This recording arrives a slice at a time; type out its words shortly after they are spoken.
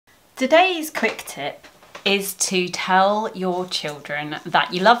Today's quick tip is to tell your children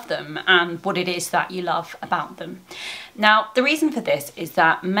that you love them and what it is that you love about them. Now, the reason for this is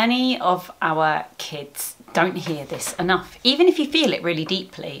that many of our kids don't hear this enough, even if you feel it really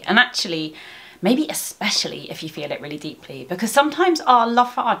deeply, and actually maybe especially if you feel it really deeply, because sometimes our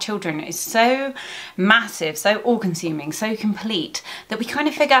love for our children is so massive, so all-consuming, so complete, that we kind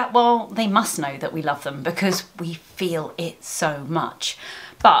of figure, well, they must know that we love them because we feel it so much.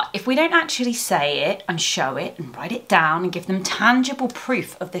 But if we don't actually say it and show it and write it down and give them tangible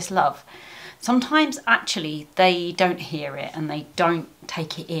proof of this love, sometimes actually they don't hear it and they don't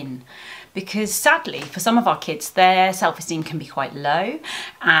take it in. Because sadly, for some of our kids, their self-esteem can be quite low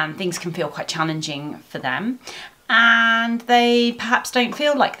and things can feel quite challenging for them. And they perhaps don't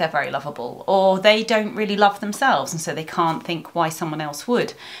feel like they're very lovable, or they don't really love themselves, and so they can't think why someone else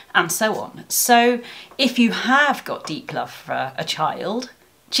would, and so on. So if you have got deep love for a child,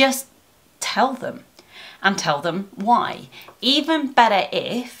 just tell them, and tell them why. Even better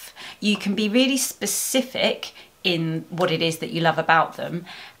if you can be really specific in what it is that you love about them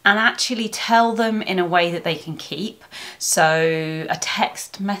and actually tell them in a way that they can keep. So a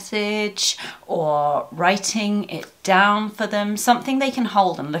text message or writing it down for them, something they can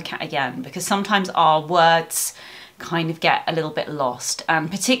hold and look at again, because sometimes our words kind of get a little bit lost,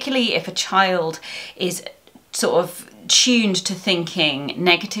 and particularly if a child is sort of tuned to thinking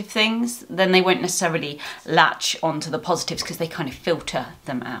negative things, then they won't necessarily latch onto the positives because they kind of filter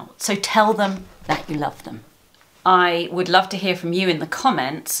them out. So tell them that you love them. I would love to hear from you in the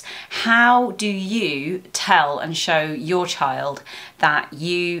comments. How do you tell and show your child that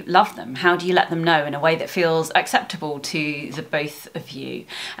you love them? How do you let them know in a way that feels acceptable to the both of you?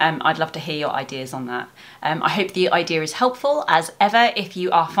 I'd love to hear your ideas on that. I hope the idea is helpful. As ever, if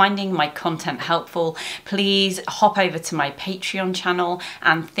you are finding my content helpful, please hop over to my Patreon channel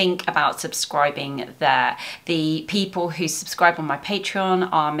and think about subscribing there. The people who subscribe on my Patreon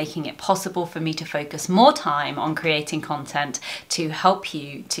are making it possible for me to focus more time on creating content to help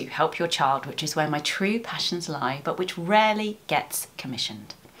you, to help your child, which is where my true passions lie, but which rarely gets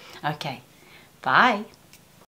commissioned. Okay, bye.